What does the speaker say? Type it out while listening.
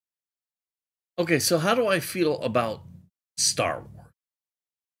Okay, so how do I feel about Star Wars?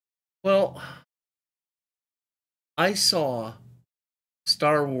 Well, I saw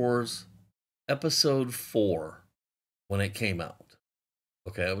Star Wars Episode 4 when it came out.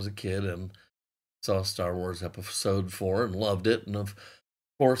 Okay, I was a kid and saw Star Wars Episode 4 and loved it. And of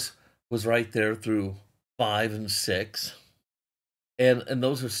course, was right there through 5 and 6. And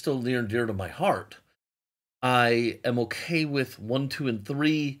those are still near and dear to my heart. I am okay with 1, 2, and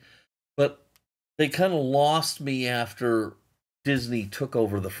 3, but they kind of lost me after Disney took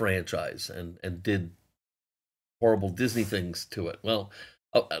over the franchise and did horrible Disney things to it. Well,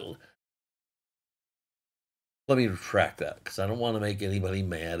 let me retract that because I don't want to make anybody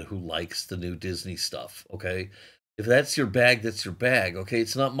mad who likes the new Disney stuff. Okay, if that's your bag, that's your bag. Okay,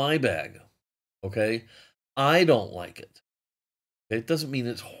 it's not my bag. Okay, I don't like it. It doesn't mean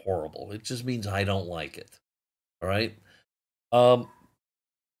it's horrible. It just means I don't like it. All right. Um,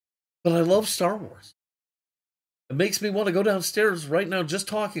 but I love Star Wars. It makes me want to go downstairs right now just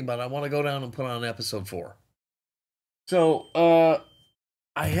talking about it. I want to go down and put on episode 4. So,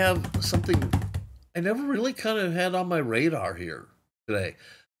 I have something I never really kind of had on my radar here today.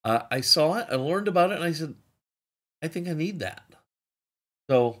 I saw it, I learned about it, and I said, I think I need that.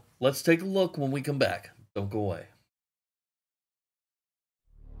 So, let's take a look when we come back. Don't go away.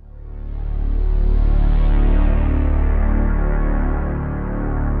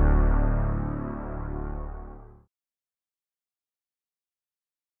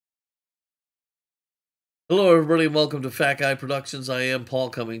 Hello, everybody, and welcome to Fat Guy Productions. I am Paul,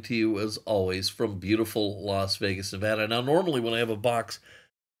 coming to you as always from beautiful Las Vegas, Nevada. Now, normally when I have a box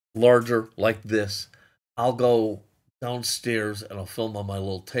larger like this, I'll go downstairs and I'll film on my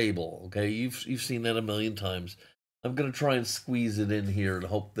little table. Okay, you've seen that a million times. I'm gonna try and squeeze it in here and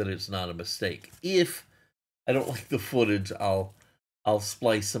hope that it's not a mistake. If I don't like the footage, I'll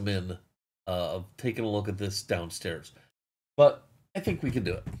splice them in. Of taking a look at this downstairs, but I think we can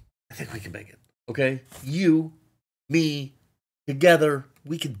do it. I think we can make it. Okay? You, me, together,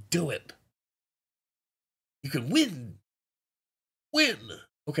 we can do it. You can win. Win.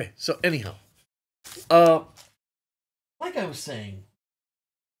 Okay, so anyhow. Like I was saying,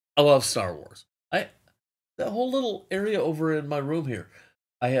 I love Star Wars. That whole little area over in my room here.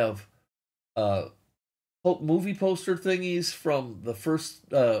 I have movie poster thingies from the first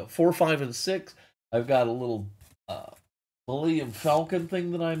 4, 5, and 6. I've got a little Millennium Falcon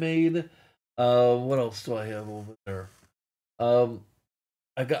thing that I made. What else do I have over there? Um,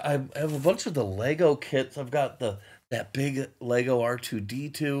 I have a bunch of the Lego kits. I've got that big Lego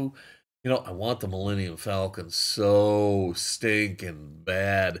R2D2. You know, I want the Millennium Falcon so stinking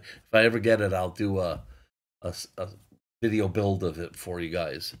bad. If I ever get it, I'll do a video build of it for you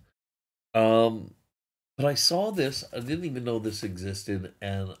guys. Um, but I saw this. I didn't even know this existed,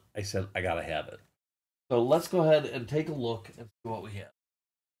 and I said I gotta have it. So let's go ahead and take a look and see what we have.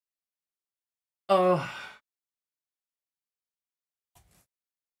 Uh,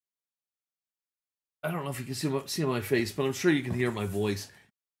 I don't know if you can see my face, but I'm sure you can hear my voice.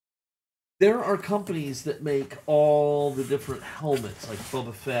 There are companies that make all the different helmets, like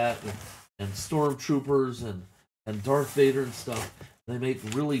Boba Fett and Stormtroopers and Darth Vader and stuff. They make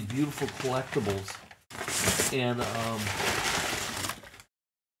really beautiful collectibles, and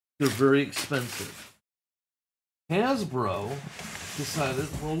they're very expensive. Hasbro decided,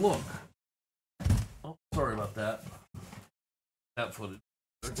 well, look. Oh, sorry about that. That footage.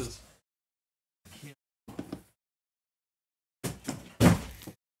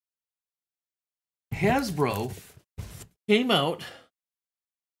 Hasbro came out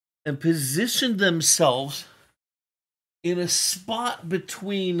and positioned themselves in a spot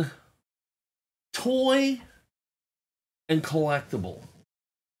between toy and collectible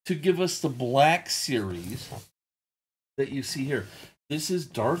to give us the Black Series that you see here. This is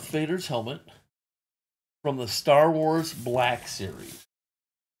Darth Vader's helmet from the Star Wars Black Series.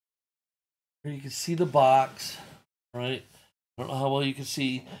 Here you can see the box, right? I don't know how well you can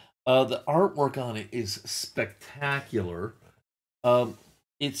see. The artwork on it is spectacular.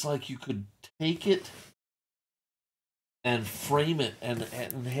 It's like you could take it and frame it and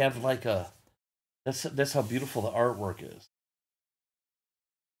have like a. That's how beautiful the artwork is.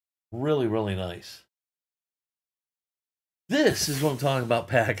 Really, really nice. This is what I'm talking about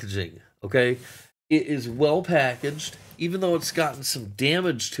packaging. Okay, it is well packaged, even though it's gotten some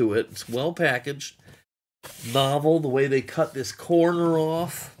damage to it. It's well packaged. Novel, the way they cut this corner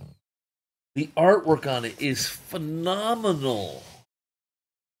off. The artwork on it is phenomenal.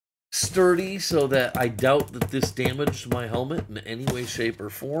 Sturdy, so that I doubt that this damaged my helmet in any way, shape, or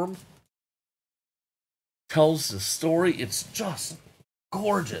form. Tells the story. It's just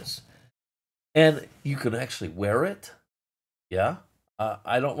gorgeous. And you can actually wear it. Yeah.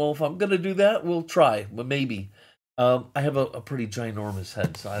 I don't know if I'm going to do that. We'll try, but maybe. I have a pretty ginormous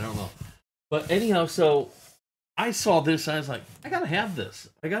head, so I don't know. But anyhow, so I saw this. I was like, I got to have this.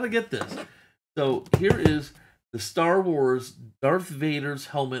 I got to get this. So here is the Star Wars Darth Vader's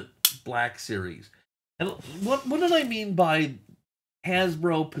Helmet Black Series. And what did I mean by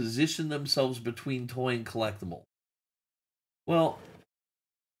Hasbro position themselves between toy and collectible? Well,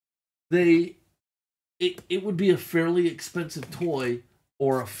 it would be a fairly expensive toy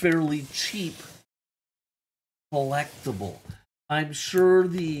or a fairly cheap collectible. I'm sure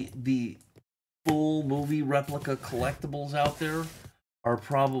the full movie replica collectibles out there are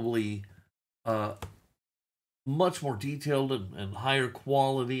probably much more detailed and higher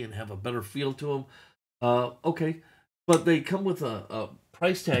quality and have a better feel to them. Okay, but they come with a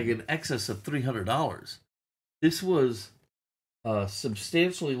price tag in excess of $300. This was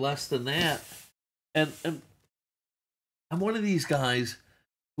substantially less than that, and I'm one of these guys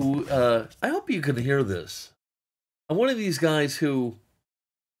who I hope you can hear this. I'm one of these guys who,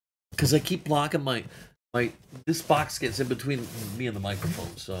 because I keep blocking my this box gets in between me and the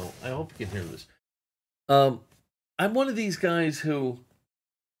microphone, so I hope you can hear this. I'm one of these guys who's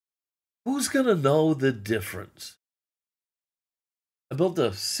gonna know the difference? I built a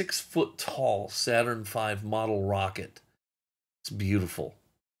 6-foot tall Saturn V model rocket. It's beautiful.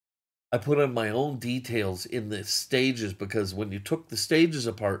 I put in my own details in the stages because when you took the stages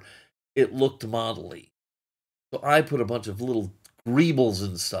apart, it looked model-y. So I put a bunch of little greebles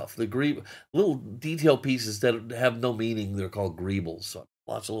and stuff. The little detail pieces that have no meaning, they're called greebles. So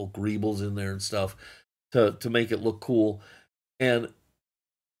lots of little greebles in there and stuff to make it look cool. And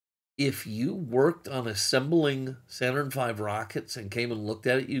if you worked on assembling Saturn V rockets and came and looked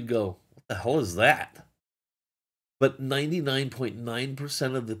at it, you'd go, what the hell is that? But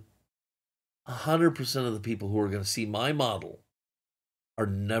 99.9% of the 100% of the people who are going to see my model are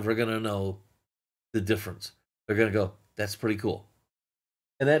never going to know the difference. They're going to go, that's pretty cool.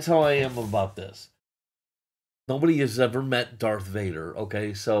 And that's how I am about this. Nobody has ever met Darth Vader,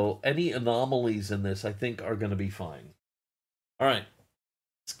 okay? So any anomalies in this, I think, are going to be fine. All right.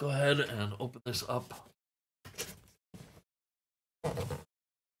 Let's go ahead and open this up.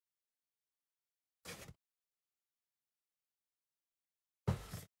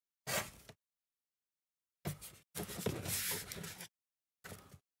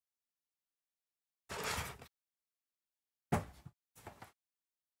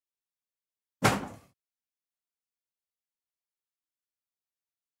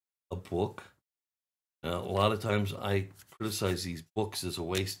 A book. Now, a lot of times I criticize these books as a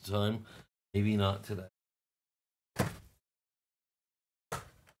waste of time. Maybe not today.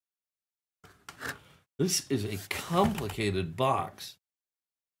 This is a complicated box.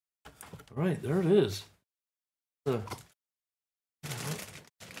 All right, there it is. Okay,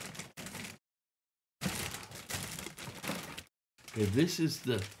 this is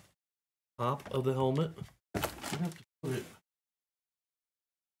the top of the helmet. I have to put it.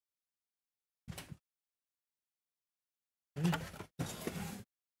 Okay.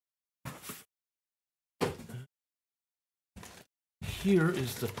 Here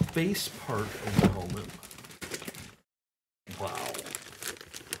is the base part of the helmet. Wow.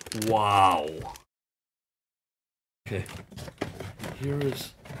 Wow. Okay. Here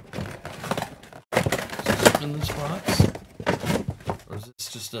is in this box. Or is this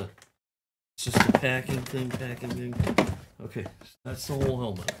just a packing thing? Okay, that's the whole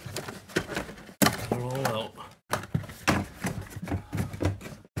helmet. Get it all out.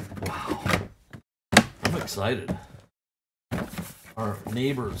 Wow. I'm excited. Our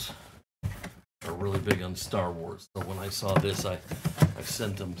neighbors are really big on Star Wars, so when I saw this, I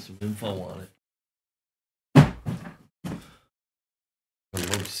sent them some info on it. I'd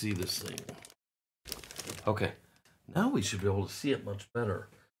love to see this thing. Okay, now we should be able to see it much better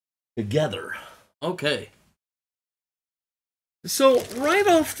together. Okay. So, right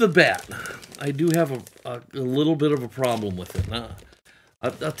off the bat, I do have a little bit of a problem with it. Now,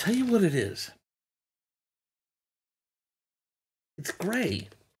 I'll tell you what it is. It's gray.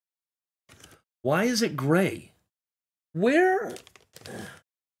 Why is it gray? Where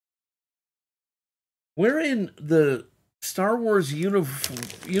in the Star Wars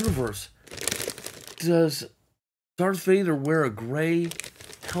universe does Darth Vader wear a gray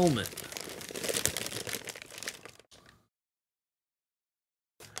helmet?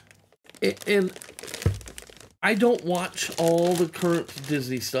 And I don't watch all the current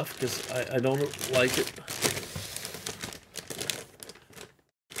Disney stuff because I don't like it.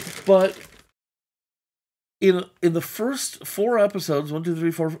 But in the first 4 episodes,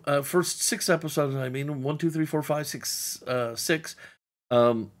 first 6 episodes, I mean, 1, 2, 3, 4, 5, 6, 6.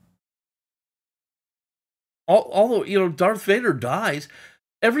 Although Darth Vader dies,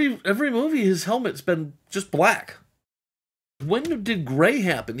 every movie his helmet's been just black. When did gray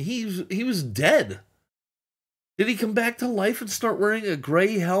happen? He was dead. Did he come back to life and start wearing a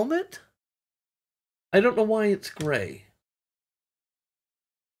gray helmet? I don't know why it's gray.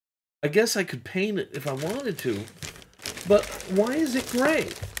 I guess I could paint it if I wanted to, but why is it gray?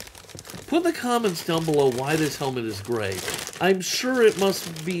 Put in the comments down below why this helmet is gray. I'm sure it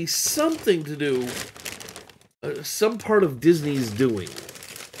must be something to do, some part of Disney's doing.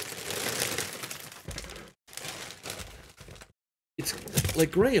 It's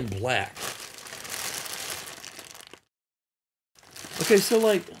like gray and black. Okay, so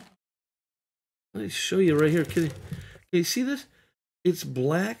like, let me show you right here. Can you see this? It's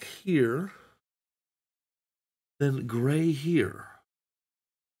black here, then gray here.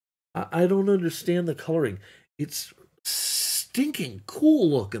 I don't understand the coloring. It's stinking cool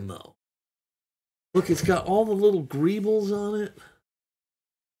looking, though. Look, it's got all the little greebles on it.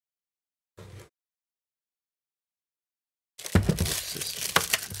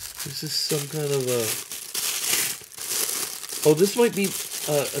 This is some kind of a... Oh, this might be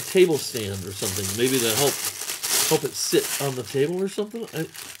a table stand or something. Maybe to help it sit on the table or something.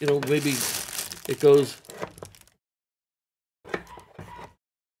 Maybe it goes...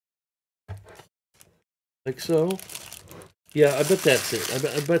 like so. Yeah, I bet that's it.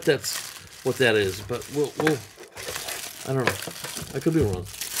 I bet that's what that is. But we'll I don't know. I could be wrong.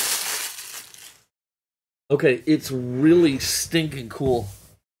 Okay, it's really stinking cool.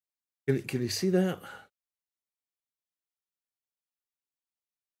 Can you see that?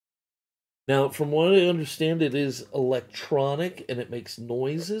 Now, from what I understand, it is electronic and it makes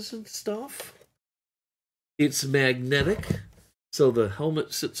noises and stuff. It's magnetic, so the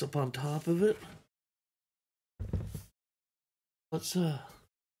helmet sits up on top of it. This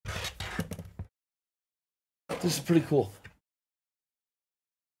is pretty cool.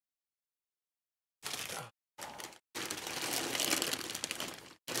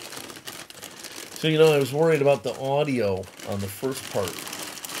 So, I was worried about the audio on the first part.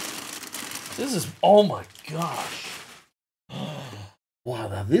 This is, oh my gosh. Wow,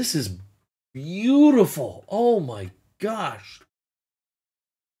 now this is beautiful. Oh my gosh.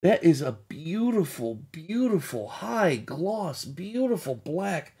 That is a beautiful, beautiful, high gloss, beautiful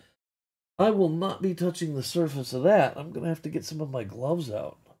black. I will not be touching the surface of that. I'm going to have to get some of my gloves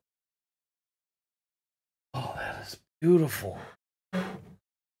out. Oh, that is beautiful.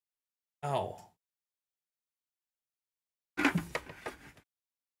 Ow.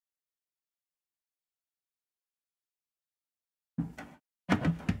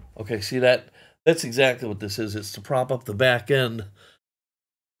 Okay, see that? That's exactly what this is. It's to prop up the back end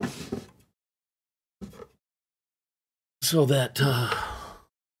so that I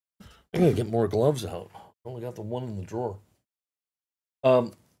gotta get more gloves out. I only got the one in the drawer.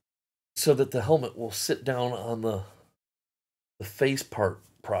 So that the helmet will sit down on the face part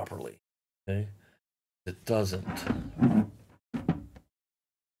properly. Okay, it doesn't.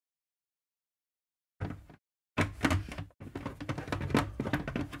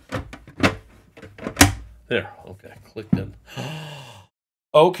 There, okay, clicked in.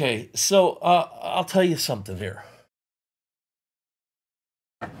 Okay, so I'll tell you something here.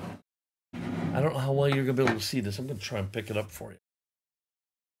 I don't know how well you're going to be able to see this. I'm going to try and pick it up for you.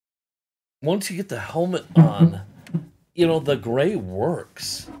 Once you get the helmet on, the gray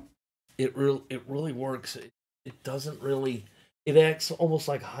works. It really works. It doesn't really... It acts almost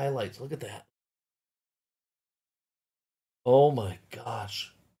like highlights. Look at that. Oh my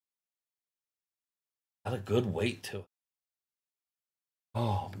gosh. Got a good weight to it.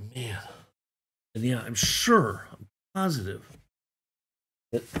 Oh, man. And yeah, I'm positive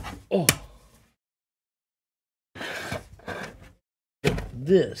that, that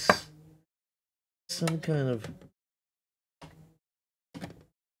this, some kind of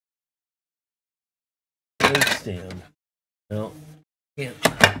weight stand. No, I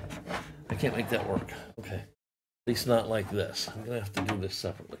can't make that work. Okay. At least not like this. I'm going to have to do this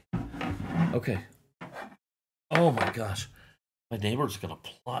separately. Okay. Oh my gosh. My neighbor's going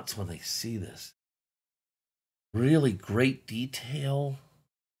to plot when they see this. Really great detail.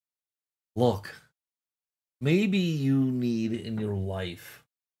 Look, maybe you need in your life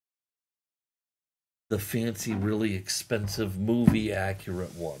the fancy, really expensive, movie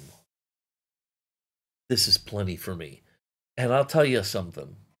accurate one. This is plenty for me. And I'll tell you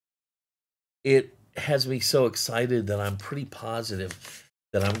something. It has me so excited that I'm pretty positive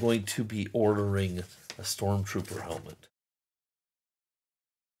that I'm going to be ordering a stormtrooper helmet.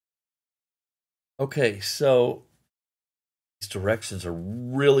 Okay, so these directions are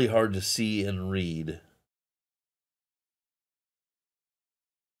really hard to see and read.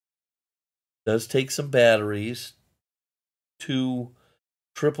 Does take some batteries, 2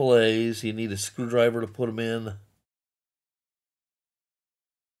 AAAs. You need a screwdriver to put them in.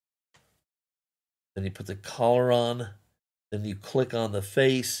 Then you put the collar on. Then you click on the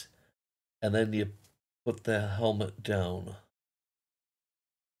face, and then you put the helmet down.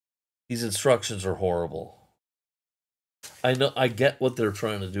 These instructions are horrible. I know, I get what they're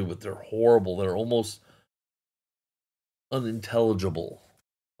trying to do, but they're horrible. They're almost unintelligible.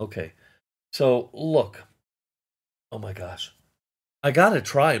 Okay, so look. Oh my gosh. I gotta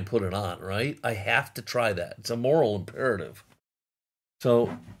try and put it on, right? I have to try that. It's a moral imperative.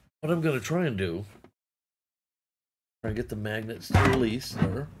 So, what I'm gonna try and do, try and get the magnets to release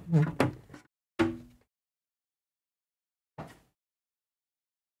there.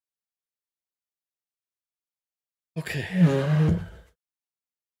 Okay.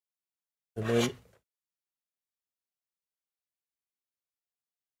 And then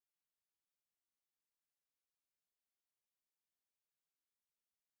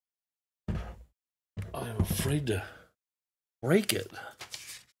I'm afraid to break it.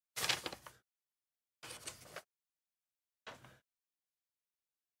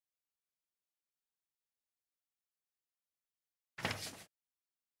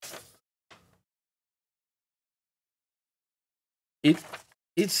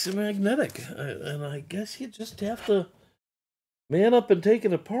 It's magnetic, and I guess you just have to man up and take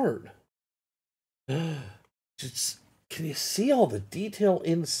it apart. Just, can you see all the detail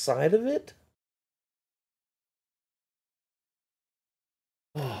inside of it?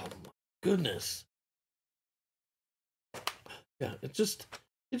 Oh my goodness. Yeah, it just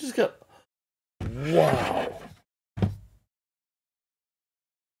got, wow.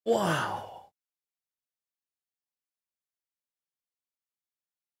 Wow.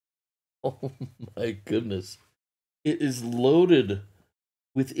 Oh my goodness. It is loaded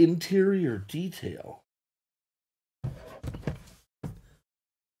with interior detail.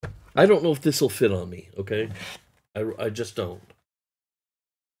 I don't know if this will fit on me, okay? I just don't.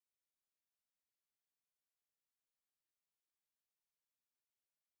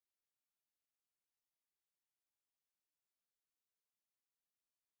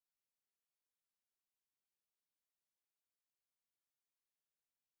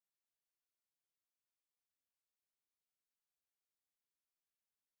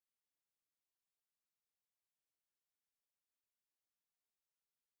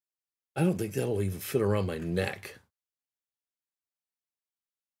 I don't think that'll even fit around my neck.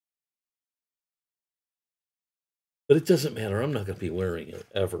 But it doesn't matter. I'm not going to be wearing it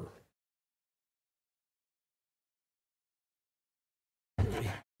ever.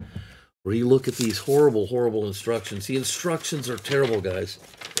 Relook at these horrible, horrible instructions. The instructions are terrible, guys.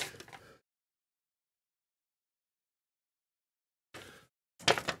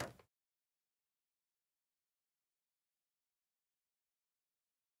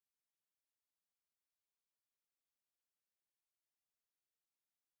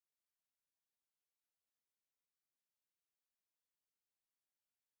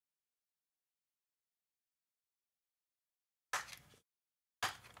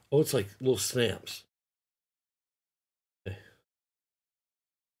 Oh, it's like little snaps. Okay.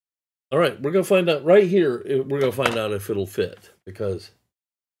 All right, we're going to find out right here. We're going to find out if it'll fit, because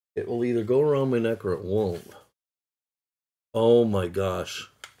it will either go around my neck or it won't. Oh my gosh.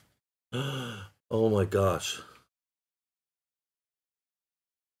 Oh my gosh.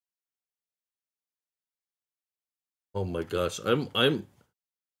 Oh my gosh. I'm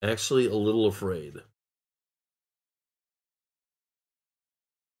actually a little afraid.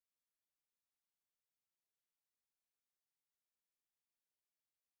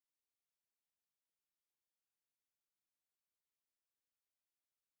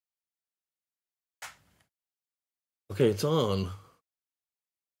 Okay, it's on.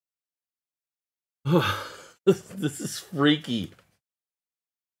 This is freaky.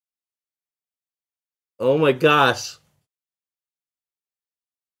 Oh my gosh.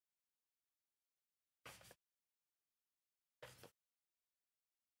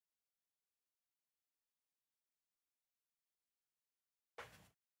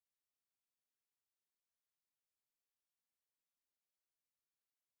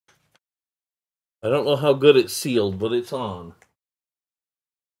 I don't know how good it's sealed, but it's on.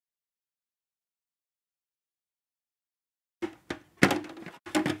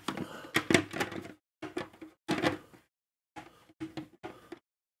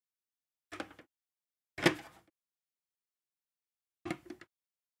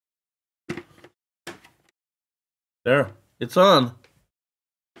 There, it's on.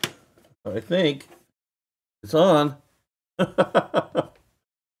 I think it's on.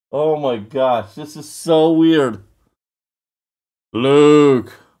 Oh my gosh, this is so weird.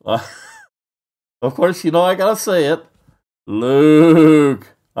 Luke. Of course, you know I gotta say it.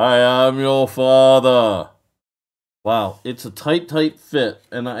 Luke, I am your father. Wow, it's a tight fit,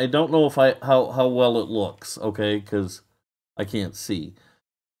 and I don't know if how well it looks, okay, because I can't see.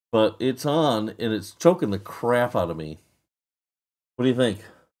 But it's on, and it's choking the crap out of me. What do you think?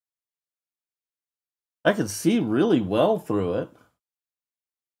 I can see really well through it.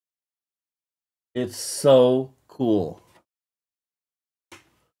 It's so cool.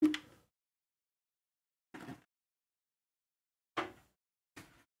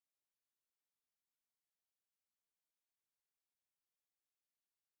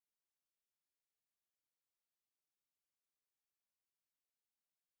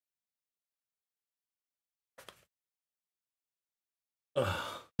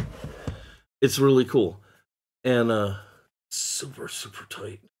 It's really cool. And super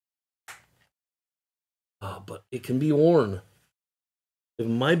tight. But it can be worn. If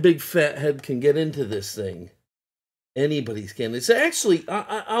my big fat head can get into this thing, anybody's can. It's actually,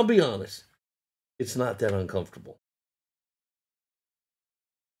 I'll be honest, it's not that uncomfortable.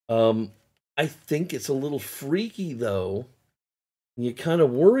 I think it's a little freaky though. You kind of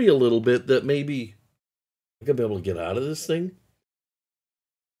worry a little bit that maybe I could be able to get out of this thing.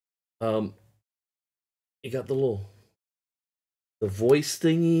 You got the voice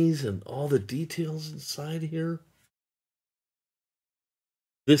thingies and all the details inside here.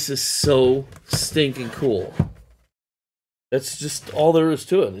 This is so stinking cool. That's just all there is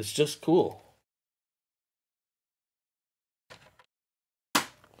to it. It's just cool.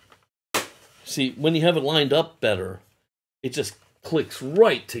 See, when you have it lined up better, it just clicks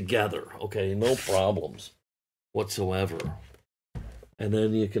right together. Okay, no problems whatsoever. And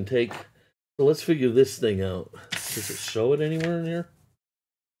then you can take... So let's figure this thing out. Does it show it anywhere in here?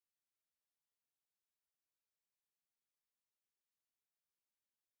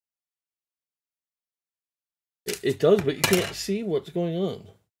 It does, but you can't see what's going on.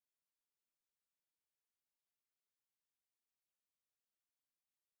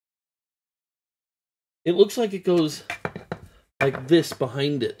 It looks like it goes like this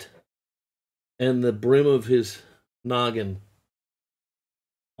behind it. And the brim of his noggin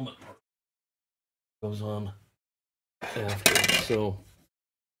goes on after. So,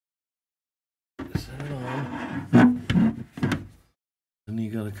 set it on. And you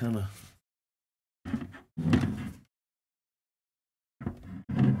gotta kind of...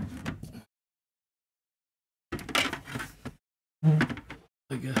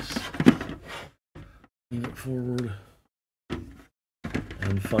 I guess lean it forward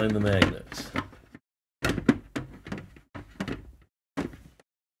and find the magnets.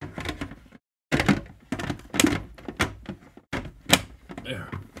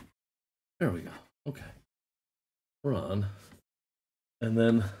 There we go. Okay, we're on, and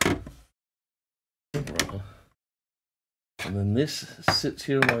then we're on. And then this sits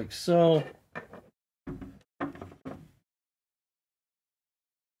here like so.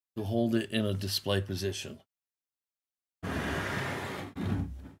 To hold it in a display position.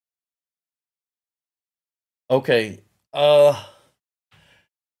 Okay, I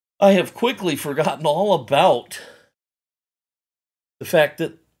have quickly forgotten all about the fact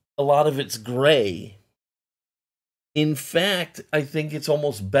that a lot of it's gray. In fact, I think it's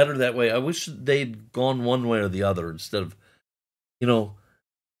almost better that way. I wish they'd gone one way or the other instead of, you know,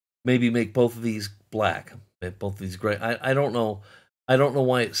 maybe make both of these black, make both of these gray. I don't know. I don't know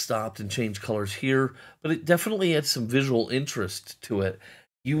why it stopped and changed colors here, but it definitely had some visual interest to it.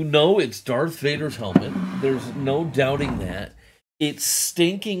 You know it's Darth Vader's helmet. There's no doubting that. It's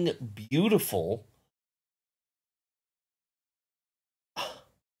stinking beautiful.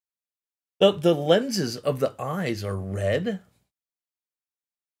 The lenses of the eyes are red,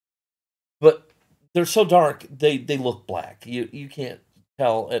 but they're so dark they look black. You can't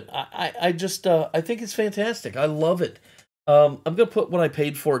tell, and I just I think it's fantastic. I love it. I'm gonna put what I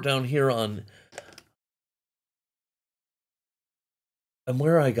paid for it down here on, and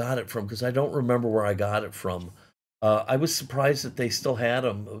where I got it from, because I don't remember where I got it from. I was surprised that they still had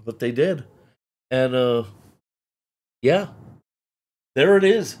them, but they did, and yeah. There it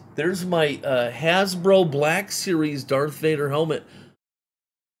is. There's my Hasbro Black Series Darth Vader helmet.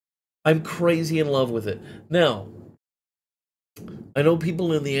 I'm crazy in love with it. Now, I know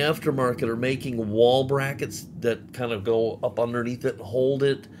people in the aftermarket are making wall brackets that kind of go up underneath it and hold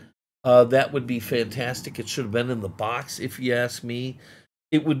it. That would be fantastic. It should have been in the box, if you ask me.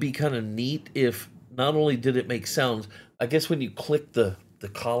 It would be kind of neat if not only did it make sounds, I guess when you click the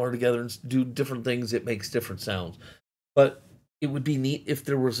collar together and do different things, it makes different sounds. But it would be neat if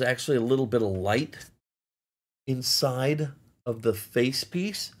there was actually a little bit of light inside of the face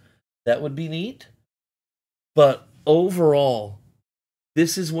piece. That would be neat. But overall,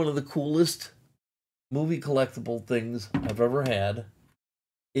 this is one of the coolest movie collectible things I've ever had.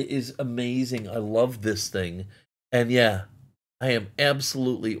 It is amazing. I love this thing. And yeah, I am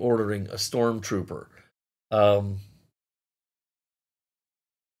absolutely ordering a Stormtrooper.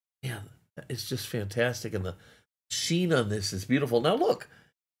 Yeah, it's just fantastic. And the sheen on this is beautiful. Now look,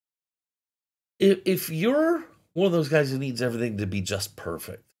 if you're one of those guys who needs everything to be just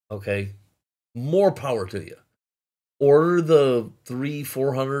perfect, okay, more power to you. Order the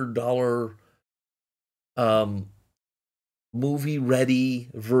 $300-400 movie ready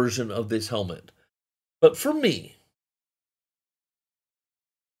version of this helmet. But for me,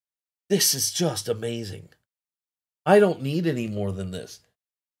 this is just amazing. I don't need any more than this.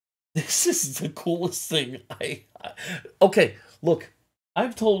 This is the coolest thing. Okay, look,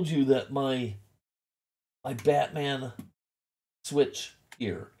 I've told you that my Batman Switch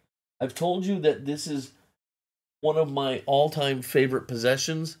here. I've told you that this is one of my all-time favorite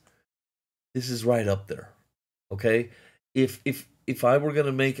possessions. This is right up there. Okay? If I were going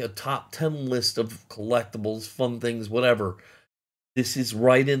to make a top 10 list of collectibles, fun things, whatever, this is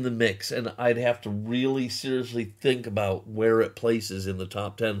right in the mix, and I'd have to really seriously think about where it places in the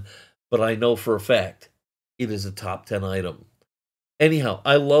top 10, but I know for a fact it is a top 10 item. Anyhow,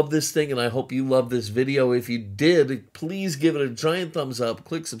 I love this thing, and I hope you love this video. If you did, please give it a giant thumbs up,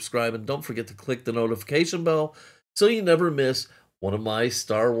 click subscribe, and don't forget to click the notification bell so you never miss one of my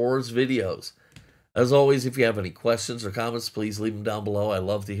Star Wars videos. As always, if you have any questions or comments, please leave them down below. I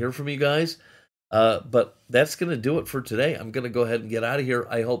love to hear from you guys. But that's going to do it for today. I'm going to go ahead and get out of here.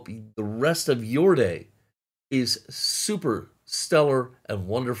 I hope the rest of your day is super stellar and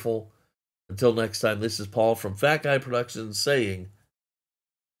wonderful. Until next time, this is Paul from Fat Guy Productions saying,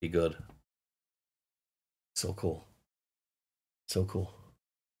 be good. So cool. So cool.